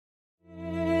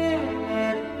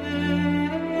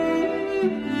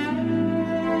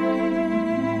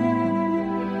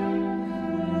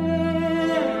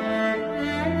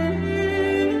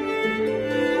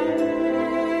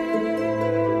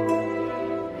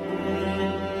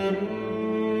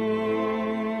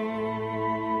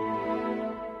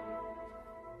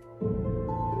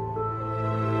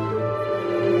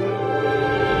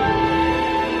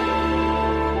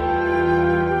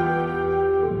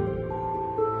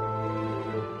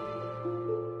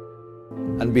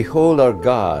And behold, our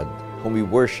God, whom we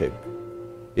worship,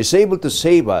 is able to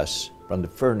save us from the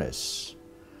furnace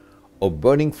of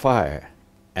burning fire,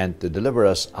 and to deliver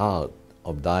us out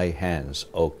of thy hands,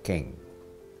 O King.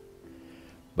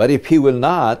 But if he will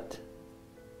not,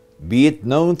 be it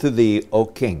known to thee, O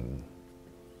King,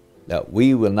 that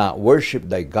we will not worship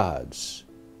thy gods,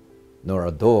 nor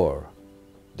adore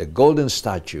the golden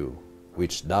statue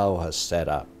which thou hast set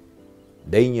up.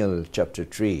 Daniel chapter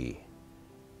 3,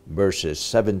 verses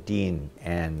 17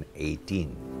 and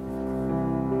 18.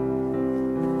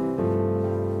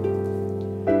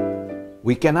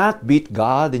 We cannot beat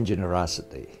God in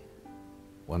generosity.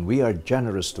 When we are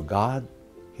generous to God,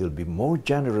 He'll be more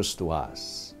generous to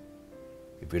us.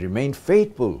 If we remain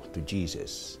faithful to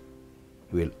Jesus,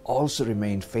 He will also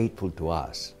remain faithful to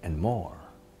us and more.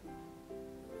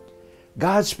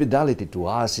 God's fidelity to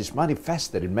us is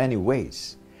manifested in many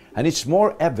ways, and it's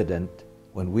more evident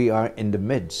when we are in the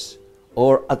midst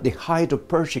or at the height of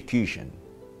persecution.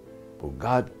 For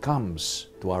God comes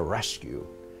to our rescue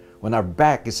when our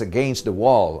back is against the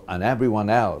wall and everyone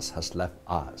else has left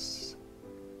us.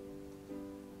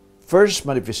 First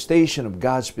manifestation of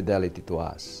God's fidelity to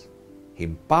us, He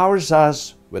empowers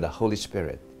us with the Holy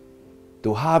Spirit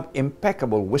to have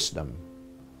impeccable wisdom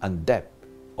and depth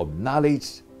of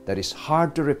knowledge that is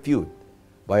hard to refute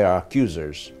by our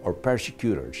accusers or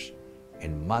persecutors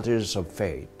in matters of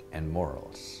faith and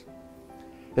morals.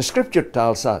 The Scripture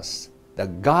tells us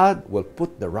that God will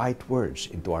put the right words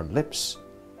into our lips,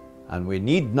 and we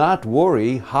need not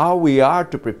worry how we are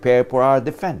to prepare for our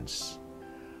defense.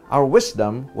 Our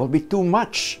wisdom will be too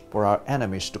much for our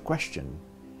enemies to question,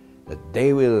 that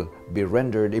they will be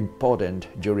rendered impotent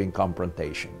during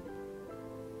confrontation.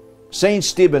 Saint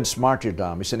Stephen's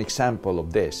martyrdom is an example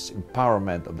of this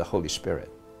empowerment of the Holy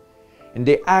Spirit. In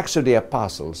the Acts of the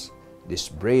Apostles, this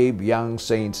brave young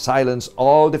saint silenced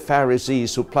all the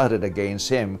Pharisees who plotted against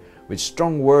him with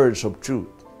strong words of truth.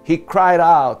 He cried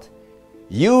out,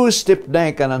 "You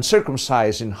stiff-necked and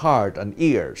uncircumcised in heart and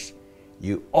ears,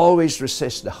 you always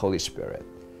resist the Holy Spirit.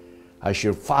 As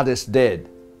your fathers did,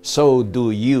 so do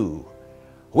you.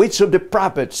 Which of the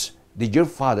prophets did your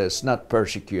fathers not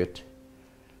persecute?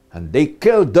 And they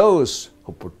killed those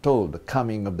who foretold the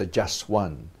coming of the Just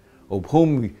One, of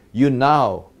whom you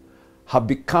now have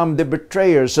become the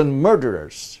betrayers and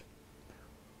murderers,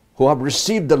 who have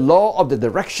received the law of the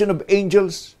direction of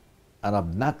angels and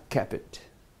have not kept it."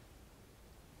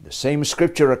 The same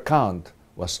scripture account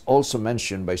was also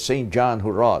mentioned by St. John,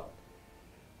 who wrote,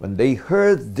 "When they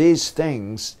heard these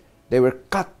things, they were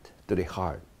cut to the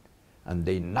heart, and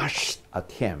they gnashed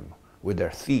at him with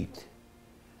their teeth.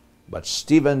 But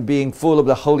Stephen, being full of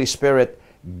the Holy Spirit,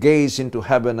 gazed into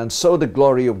heaven and saw the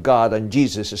glory of God and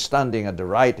Jesus standing at the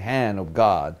right hand of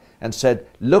God, and said,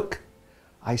 'Look,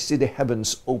 I see the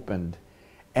heavens opened,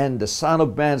 and the Son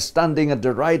of Man standing at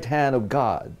the right hand of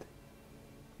God.'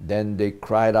 Then they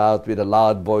cried out with a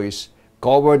loud voice,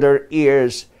 covered their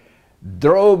ears,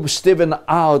 drove Stephen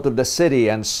out of the city,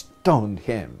 and stoned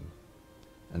him.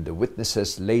 And the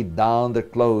witnesses laid down their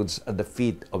clothes at the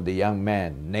feet of the young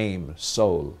man named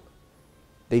Saul.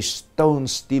 They stoned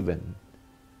Stephen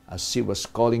as he was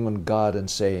calling on God and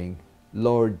saying,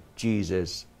 'Lord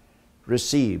Jesus,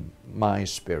 receive my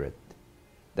spirit.'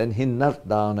 Then he knelt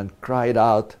down and cried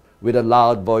out with a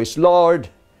loud voice, 'Lord,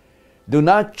 do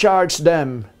not charge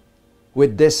them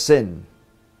with this sin.'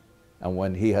 And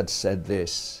when he had said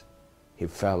this, he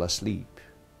fell asleep."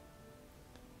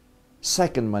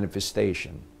 Second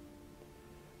manifestation,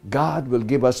 God will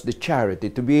give us the charity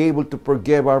to be able to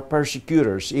forgive our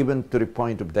persecutors even to the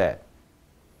point of death.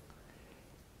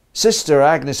 Sister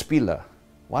Agnes Pila,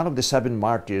 one of the 7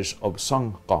 martyrs of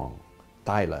Songkong,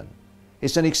 Thailand,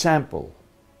 is an example,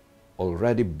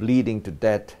 already bleeding to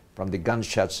death from the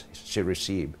gunshots she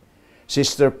received.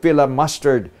 Sister Pila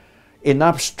mustered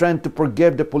enough strength to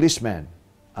forgive the policeman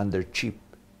and their chief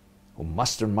who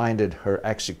masterminded her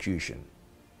execution.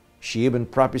 She even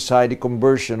prophesied the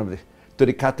conversion to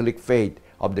the Catholic faith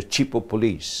of the chief of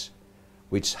police,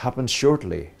 which happened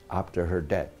shortly after her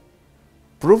death.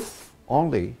 Proof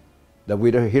only that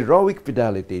with her heroic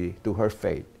fidelity to her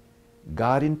faith,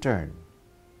 God in turn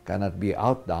cannot be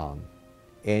outdone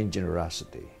in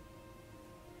generosity.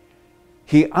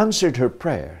 He answered her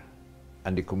prayer,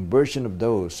 and the conversion of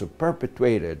those who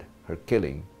perpetrated her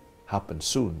killing happened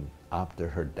soon after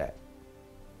her death.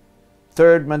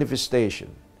 Third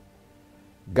manifestation,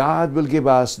 God will give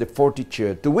us the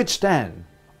fortitude to withstand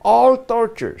all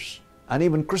tortures and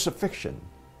even crucifixion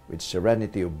with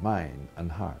serenity of mind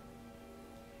and heart.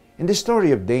 In the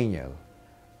story of Daniel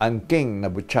and King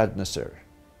Nebuchadnezzar,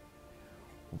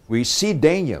 we see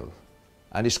Daniel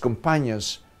and his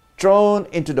companions thrown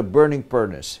into the burning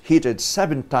furnace, heated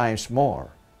 7 times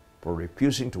more for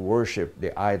refusing to worship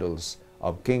the idols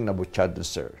of King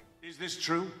Nebuchadnezzar. Is this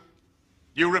true?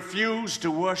 You refuse to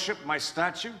worship my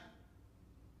statue?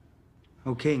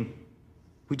 O King,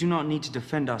 we do not need to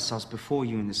defend ourselves before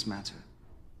you in this matter.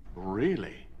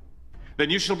 Really?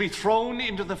 Then you shall be thrown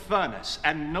into the furnace,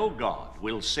 and no God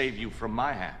will save you from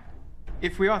my hand.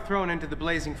 If we are thrown into the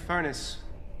blazing furnace,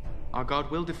 our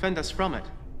God will defend us from it.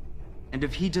 And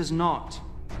if he does not,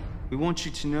 we want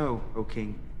you to know, O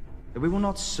King, that we will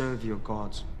not serve your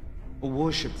gods or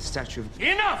worship the statue of...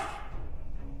 Enough!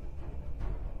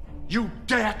 You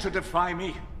dare to defy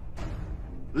me?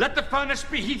 Let the furnace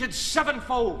be heated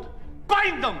 7-fold.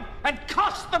 Bind them and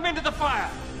cast them into the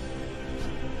fire.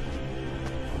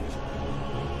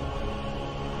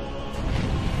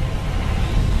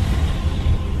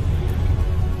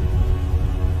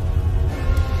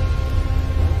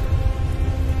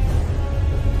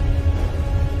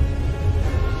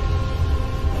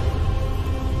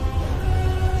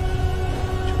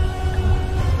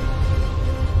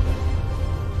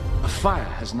 Fire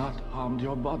has not harmed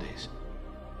your bodies.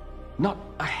 Not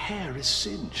a hair is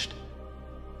singed.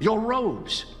 Your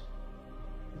robes,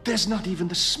 there's not even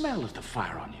the smell of the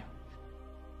fire on you.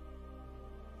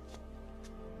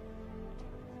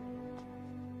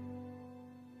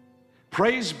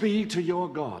 Praise be to your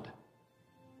God,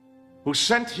 who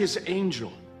sent his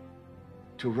angel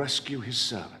to rescue his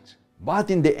servant. But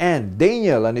in the end,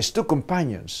 Daniel and his 2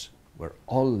 companions were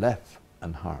all left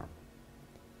unharmed.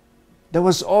 There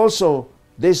was also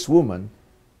this woman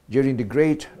during the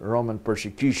great Roman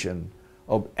persecution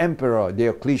of Emperor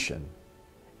Diocletian,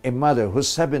 a mother whose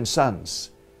 7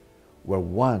 sons were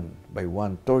one by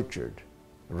one tortured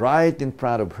right in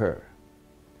front of her.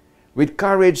 With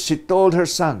courage, she told her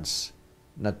sons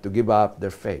not to give up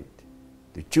their faith,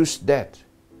 to choose death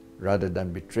rather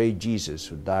than betray Jesus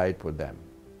who died for them.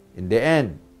 In the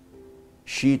end,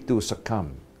 she too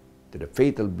succumbed to the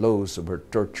fatal blows of her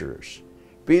torturers,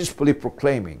 peacefully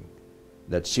proclaiming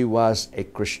that she was a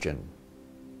Christian.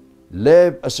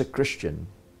 Live as a Christian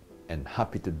and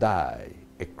happy to die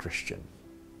a Christian.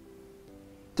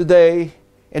 Today,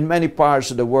 in many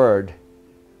parts of the world,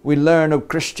 we learn of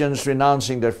Christians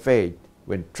renouncing their faith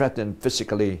when threatened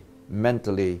physically,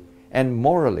 mentally, and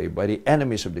morally by the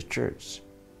enemies of the church.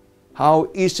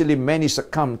 How easily many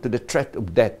succumb to the threat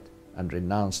of death and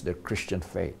renounce their Christian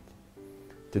faith.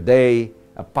 Today,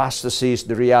 apostasy is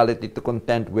the reality to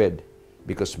contend with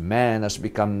because man has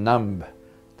become numb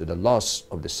to the loss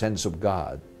of the sense of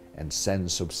God and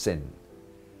sense of sin.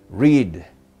 Read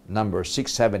number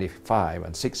 675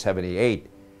 and 678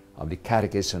 of the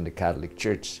Catechism of the Catholic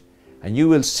Church, and you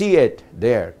will see it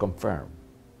there confirmed.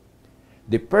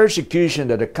 The persecution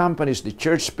that accompanies the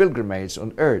church pilgrimage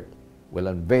on earth will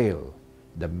unveil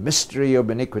the mystery of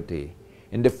iniquity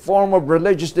in the form of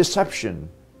religious deception,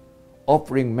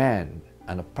 offering man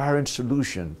an apparent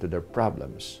solution to their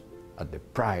problems at the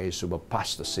price of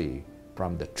apostasy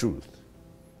from the truth.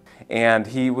 And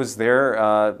he was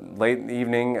there late in the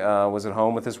evening, was at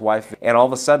home with his wife, and all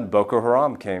of a sudden Boko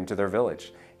Haram came to their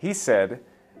village. He said,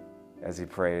 as he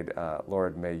prayed,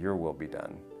 Lord, may your will be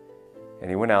done. And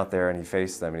he went out there and he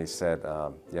faced them and he said,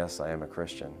 yes, I am a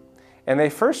Christian. And they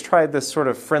first tried this sort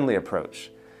of friendly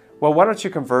approach. Well, why don't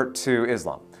you convert to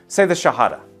Islam? Say the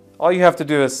Shahada. All you have to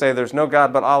do is say there's no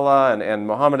God but Allah and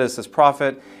Muhammad is his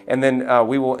prophet, and then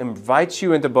we will invite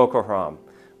you into Boko Haram.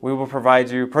 We will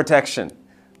provide you protection.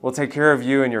 We'll take care of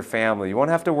you and your family. You won't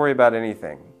have to worry about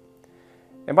anything.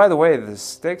 And by the way, the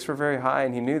stakes were very high,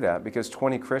 and he knew that because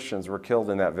 20 Christians were killed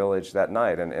in that village that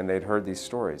night, and they'd heard these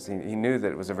stories. He knew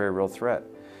that it was a very real threat.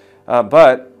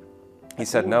 But he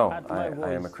said, no,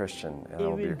 I am a Christian, and I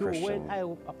will be a Christian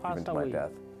even to my death.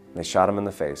 And they shot him in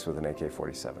the face with an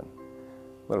AK-47.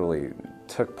 Literally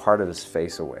took part of his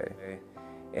face away.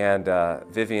 And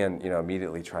Vivian,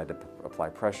 immediately tried to apply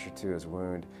pressure to his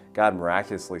wound. God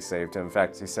miraculously saved him. In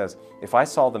fact, he says, if I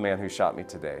saw the man who shot me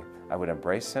today, I would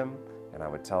embrace him and I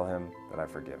would tell him that I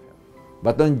forgive him.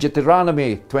 But in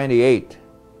Deuteronomy 28,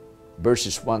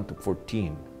 verses 1 to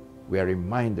 14, we are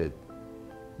reminded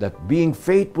that being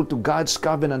faithful to God's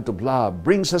covenant of love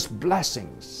brings us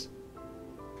blessings.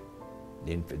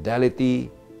 The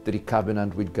infidelity to the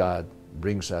covenant with God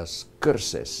brings us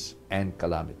curses and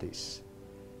calamities.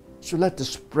 So let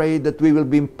us pray that we will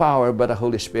be empowered by the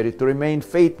Holy Spirit to remain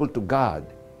faithful to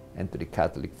God and to the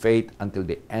Catholic faith until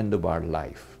the end of our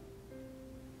life.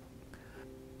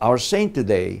 Our saint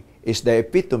today is the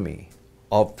epitome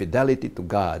of fidelity to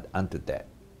God unto death.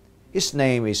 His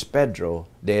name is Pedro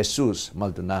de Jesus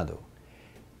Maldonado,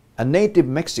 a native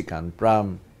Mexican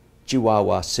from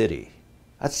Chihuahua City,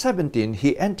 At 17,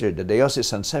 he entered the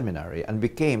diocesan seminary and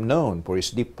became known for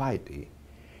his deep piety.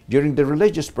 During the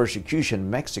religious persecution in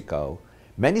Mexico,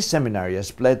 many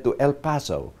seminarians fled to El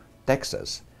Paso,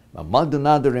 Texas, but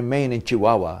Maldonado remained in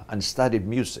Chihuahua and studied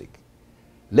music.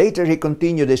 Later, he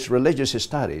continued his religious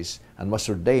studies and was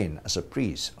ordained as a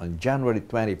priest on January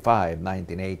 25,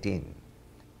 1918.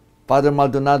 Father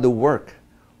Maldonado worked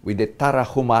with the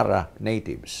Tarahumara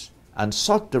natives and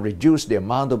sought to reduce the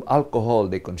amount of alcohol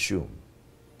they consumed.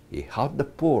 He helped the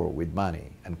poor with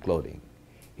money and clothing.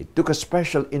 He took a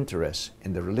special interest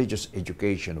in the religious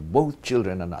education of both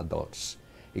children and adults,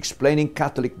 explaining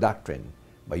Catholic doctrine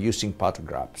by using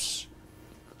photographs.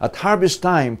 At harvest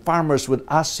time, farmers would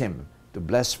ask him to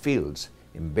bless fields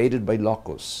invaded by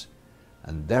locusts,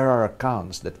 and there are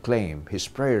accounts that claim his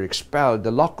prayer expelled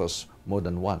the locusts more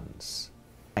than once.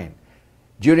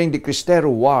 During the Cristero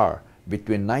War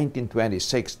between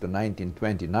 1926 to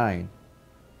 1929,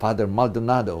 Father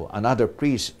Maldonado and other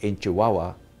priests in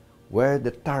Chihuahua were the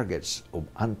targets of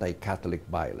anti-Catholic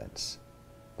violence.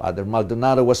 Father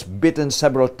Maldonado was beaten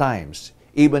several times,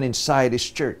 even inside his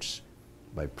church,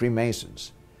 by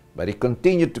Freemasons, but he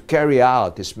continued to carry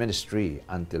out his ministry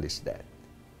until his death.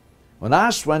 On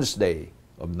Ash Wednesday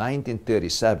of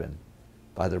 1937,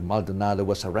 Father Maldonado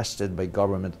was arrested by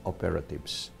government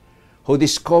operatives who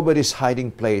discovered his hiding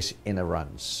place in a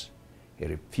ranch. He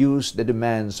refused the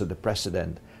demands of the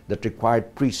president that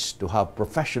required priests to have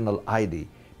professional ID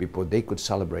before they could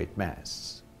celebrate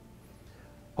Mass.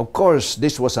 Of course,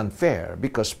 this was unfair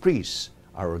because priests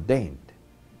are ordained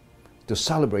to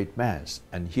celebrate Mass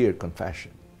and hear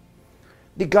confession.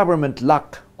 The government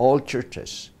locked all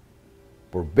churches,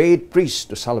 forbade priests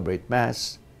to celebrate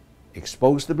Mass,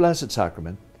 exposed the Blessed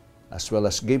Sacrament, as well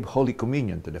as give Holy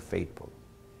Communion to the faithful.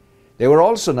 They were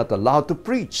also not allowed to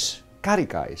preach,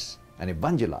 catechize, and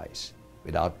evangelize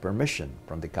without permission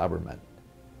from the government.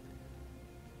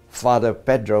 Father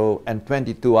Pedro and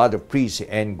 22 other priests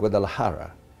in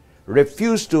Guadalajara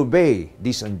refused to obey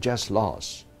these unjust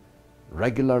laws.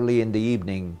 Regularly in the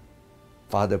evening,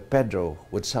 Father Pedro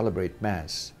would celebrate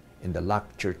Mass in the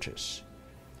locked churches.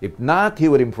 If not, he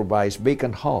would improvise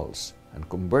vacant halls and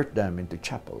convert them into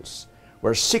chapels,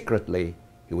 where secretly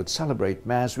he would celebrate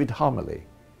Mass with homily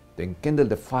to enkindle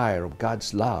the fire of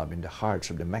God's love in the hearts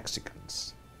of the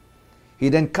Mexicans. He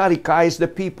then catechized the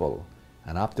people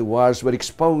and afterwards would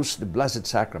expose the Blessed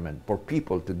Sacrament for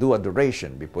people to do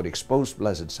adoration before the exposed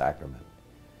Blessed Sacrament.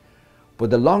 For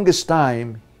the longest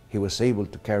time, he was able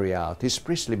to carry out his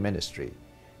priestly ministry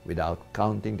without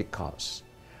counting the cost,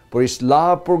 for his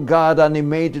love for God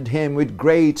animated him with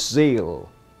great zeal.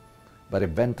 But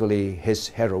eventually, his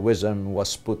heroism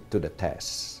was put to the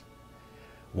test.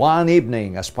 One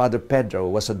evening, as Father Pedro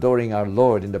was adoring our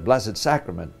Lord in the Blessed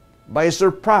Sacrament, by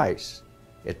surprise,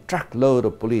 a truckload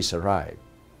of police arrived.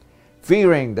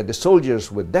 Fearing that the soldiers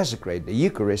would desecrate the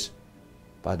Eucharist,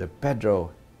 Father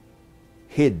Pedro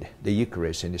hid the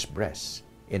Eucharist in his breast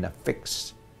in a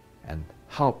fix and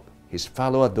helped his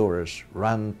fellow adorers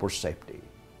run for safety.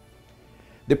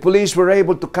 The police were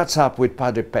able to catch up with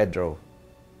Padre Pedro,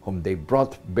 whom they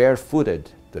brought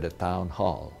barefooted to the town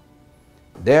hall.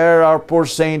 There our poor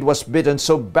saint was beaten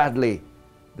so badly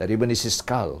that even his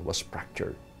skull was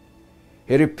fractured.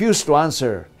 He refused to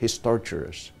answer his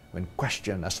torturers when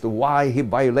questioned as to why he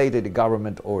violated the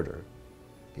government order.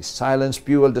 His silence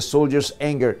fueled the soldiers'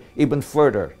 anger even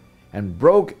further and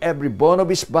broke every bone of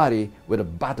his body with the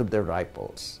butt of their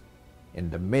rifles. In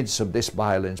the midst of this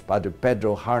violence, Padre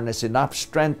Pedro harnessed enough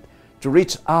strength to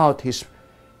reach out his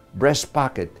breast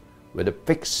pocket with a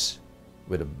fix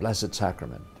with the Blessed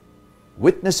Sacrament.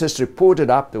 Witnesses reported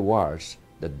afterwards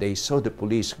that they saw the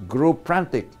police grow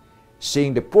frantic,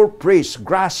 seeing the poor priest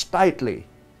grasp tightly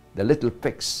the little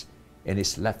fix in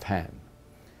his left hand.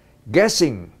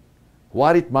 Guessing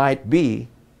what it might be,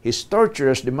 his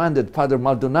torturers demanded Father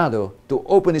Maldonado to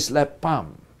open his left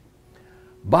palm.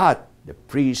 But the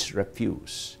priest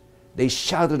refused. They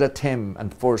shouted at him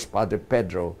and forced Padre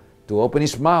Pedro to open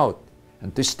his mouth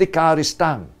and to stick out his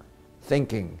tongue,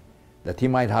 thinking that he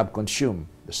might have consumed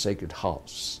the sacred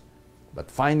house. But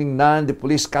finding none, the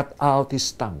police cut out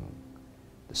his tongue.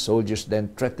 The soldiers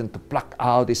then threatened to pluck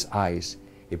out his eyes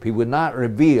if he would not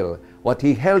reveal what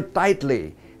he held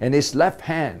tightly in his left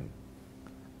hand.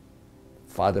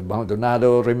 Father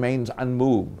Maldonado remained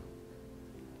unmoved.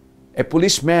 A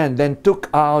policeman then took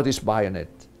out his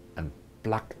bayonet and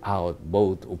plucked out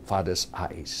both of Father's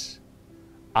eyes.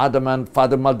 Adamant,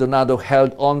 Father Maldonado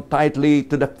held on tightly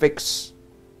to the fix.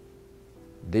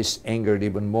 This angered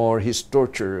even more his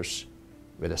torturers.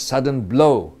 With a sudden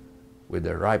blow with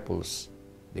their rifles,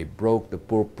 they broke the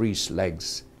poor priest's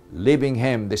legs, leaving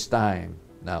him this time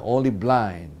not only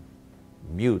blind,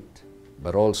 mute,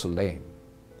 but also lame.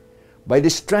 By the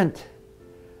strength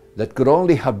that could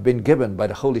only have been given by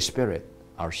the Holy Spirit,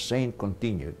 our saint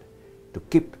continued to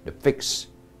keep the pyx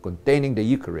containing the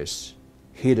Eucharist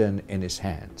hidden in his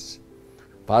hands.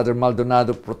 Father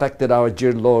Maldonado protected our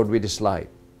dear Lord with his life.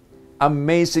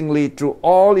 Amazingly, through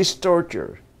all his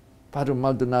torture, Father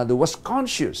Maldonado was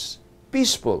conscious,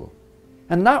 peaceful,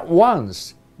 and not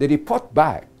once did he fought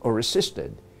back or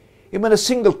resisted. Even a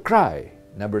single cry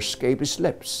never escaped his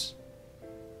lips.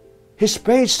 His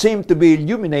face seemed to be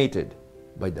illuminated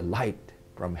by the light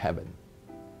from heaven.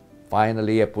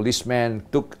 Finally, a policeman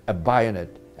took a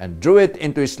bayonet and drew it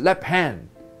into his left hand,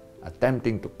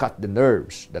 attempting to cut the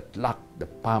nerves that locked the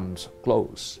palms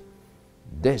close.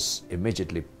 This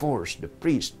immediately forced the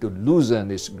priest to loosen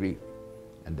his grip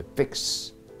and the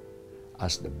pyx,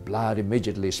 as the blood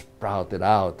immediately sprouted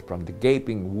out from the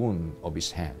gaping wound of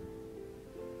his hand.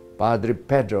 Padre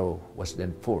Pedro was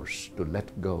then forced to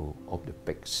let go of the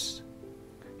pyx.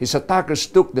 His attackers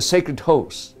took the sacred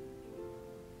hosts,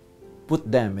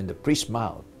 put them in the priest's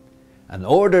mouth, and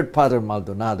ordered Father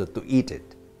Maldonado to eat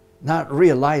it, not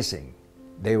realizing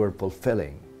they were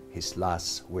fulfilling his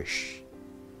last wish.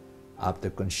 After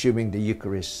consuming the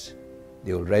Eucharist,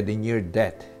 they already near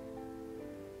death,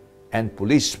 and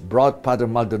police brought Father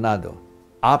Maldonado.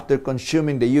 After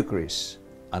consuming the Eucharist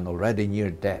and already near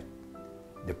death,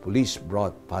 the police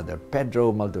brought Father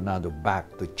Pedro Maldonado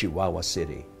back to Chihuahua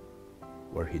City,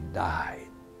 where he died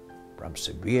from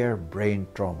severe brain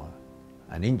trauma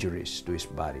and injuries to his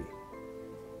body.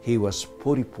 He was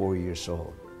 44 years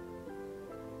old.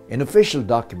 In official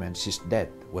documents, his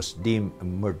death was deemed a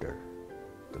murder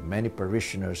to many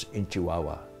parishioners in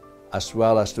Chihuahua, as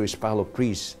well as to his fellow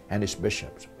priests and his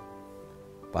bishops.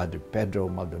 Padre Pedro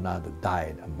Maldonado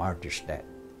died a martyr's death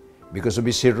because of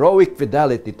his heroic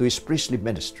fidelity to his priestly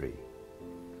ministry.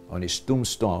 On his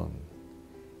tombstone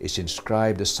is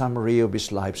inscribed the summary of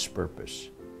his life's purpose: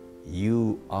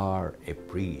 "You are a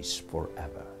priest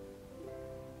forever."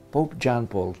 Pope John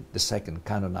Paul II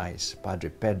canonized Padre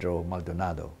Pedro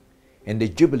Maldonado in the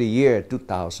Jubilee year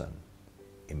 2000,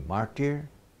 a martyr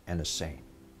and a saint.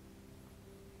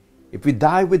 If we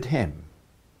die with him,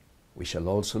 we shall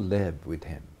also live with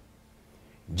him.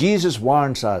 Jesus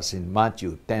warns us in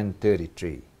Matthew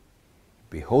 10:33,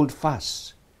 "If we hold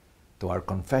fast to our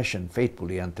confession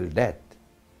faithfully until death,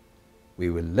 we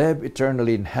will live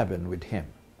eternally in heaven with him.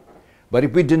 But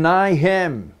if we deny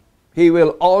him, he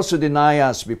will also deny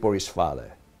us before his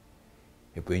Father."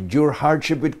 If we endure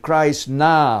hardship with Christ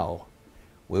now,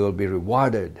 we will be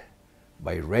rewarded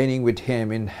by reigning with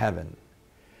him in heaven.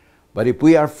 But if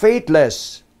we are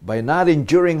faithless by not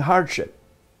enduring hardship,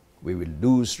 we will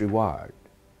lose reward.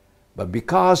 But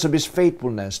because of his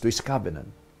faithfulness to his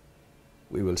covenant,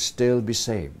 we will still be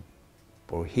saved,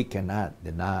 for he cannot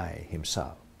deny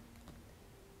himself.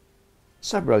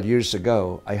 Several years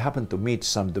ago, I happened to meet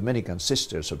some Dominican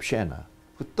sisters of Siena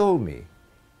who told me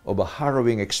of a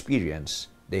harrowing experience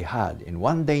they had in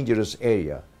one dangerous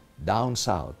area down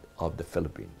south of the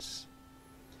Philippines.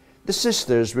 The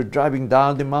sisters were driving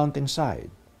down the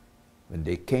mountainside when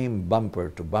they came bumper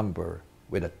to bumper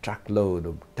with a truckload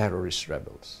of terrorist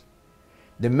rebels.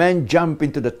 The men jumped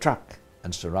into the truck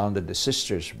and surrounded the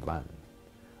sisters' van.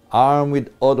 Armed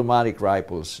with automatic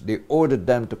rifles, they ordered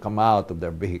them to come out of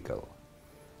their vehicle.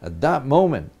 At that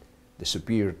moment, the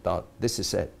superior thought, "This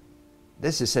is it.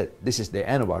 This is it. This is the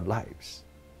end of our lives."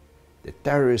 The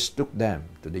terrorists took them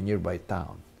to the nearby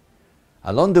town.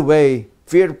 Along the way,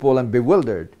 fearful and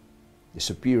bewildered, the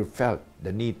superior felt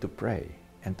the need to pray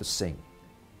and to sing.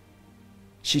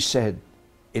 She said,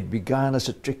 "It began as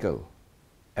a trickle,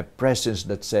 a presence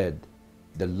that said,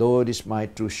 'The Lord is my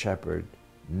true shepherd,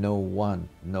 no want,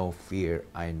 no fear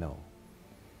I know.'"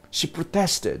 She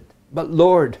protested, "But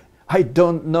Lord, I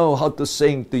don't know how to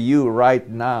sing to you right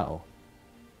now."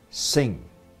 "Sing,"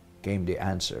 came the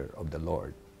answer of the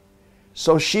Lord.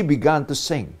 So she began to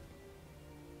sing,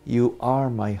 "You are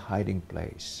my hiding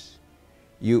place.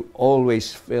 You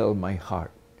always fill my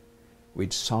heart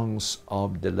with songs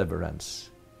of deliverance.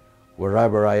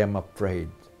 Wherever I am afraid,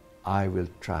 I will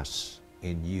trust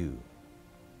in you."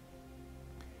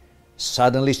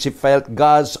 Suddenly she felt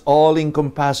God's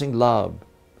all-encompassing love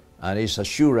and his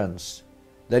assurance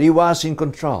that he was in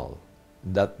control,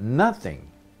 that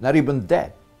nothing, not even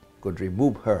death, could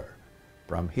remove her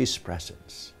from his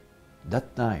presence.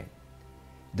 That night,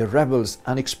 the rebels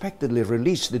unexpectedly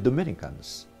released the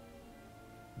Dominicans,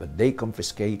 but they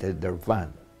confiscated their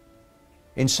van.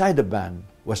 Inside the van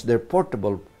was their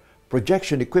portable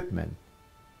projection equipment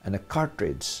and a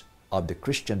cartridge of the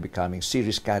Christian Becoming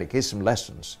Series Catechism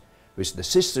lessons, which the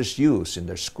sisters used in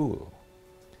their school.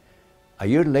 A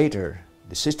year later,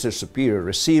 the Sister Superior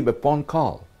received a phone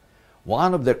call.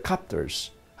 One of their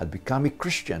captors had become a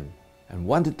Christian and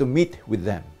wanted to meet with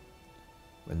them.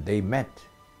 When they met,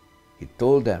 he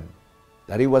told them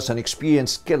that he was an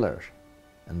experienced killer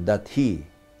and that he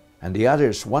and the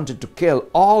others wanted to kill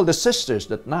all the sisters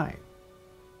that night.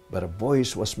 But a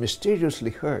voice was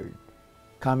mysteriously heard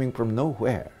coming from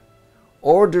nowhere,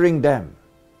 ordering them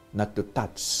not to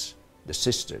touch the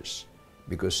sisters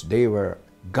because they were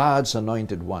God's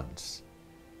anointed ones.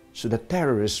 So the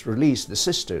terrorists released the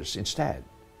sisters instead.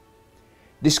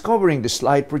 Discovering the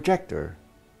slide projector,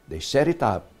 they set it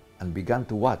up and began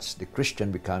to watch the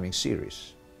Christian Becoming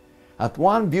series. At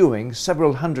one viewing,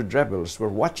 several hundred rebels were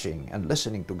watching and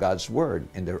listening to God's word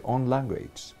in their own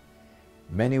language.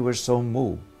 Many were so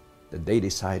moved that they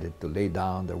decided to lay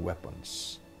down their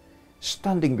weapons.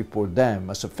 Standing before them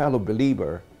as a fellow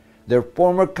believer, their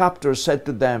former captor said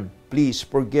to them, "Please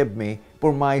forgive me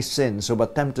for my sins of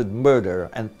attempted murder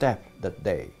and theft that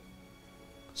day."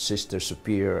 Sister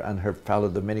Superior and her fellow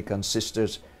Dominican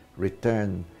sisters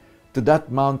returned to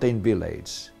that mountain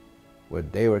village where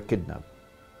they were kidnapped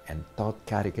and taught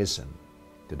catechism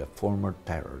to the former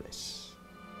terrorists.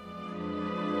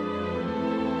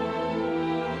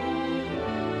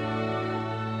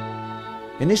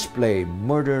 In his play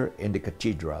Murder in the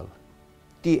Cathedral,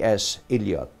 T.S.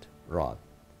 Eliot wrote,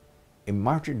 "A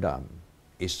martyrdom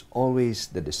is always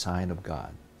the design of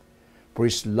God, for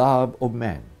His love of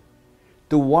men,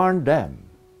 to warn them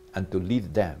and to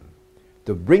lead them,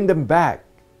 to bring them back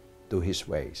to His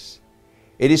ways.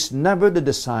 It is never the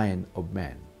design of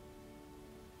men.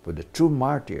 For the true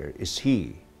martyr is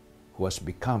he who has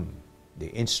become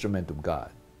the instrument of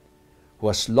God, who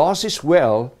has lost his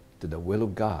will to the will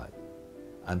of God,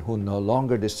 and who no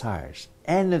longer desires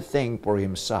anything for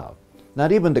himself,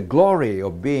 not even the glory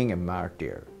of being a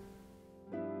martyr."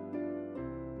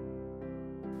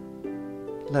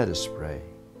 Let us pray.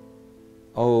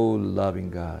 Oh, loving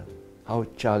God, how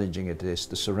challenging it is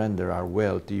to surrender our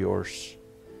will to yours.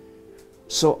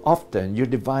 So often, your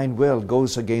divine will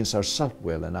goes against our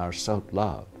self-will and our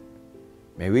self-love.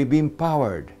 May we be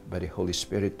empowered by the Holy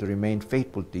Spirit to remain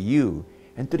faithful to you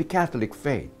and to the Catholic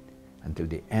faith until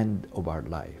the end of our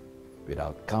life,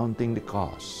 without counting the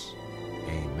cost.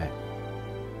 Amen.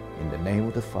 In the name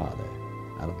of the Father,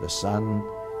 and of the Son,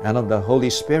 and of the Holy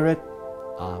Spirit.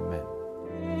 Amen.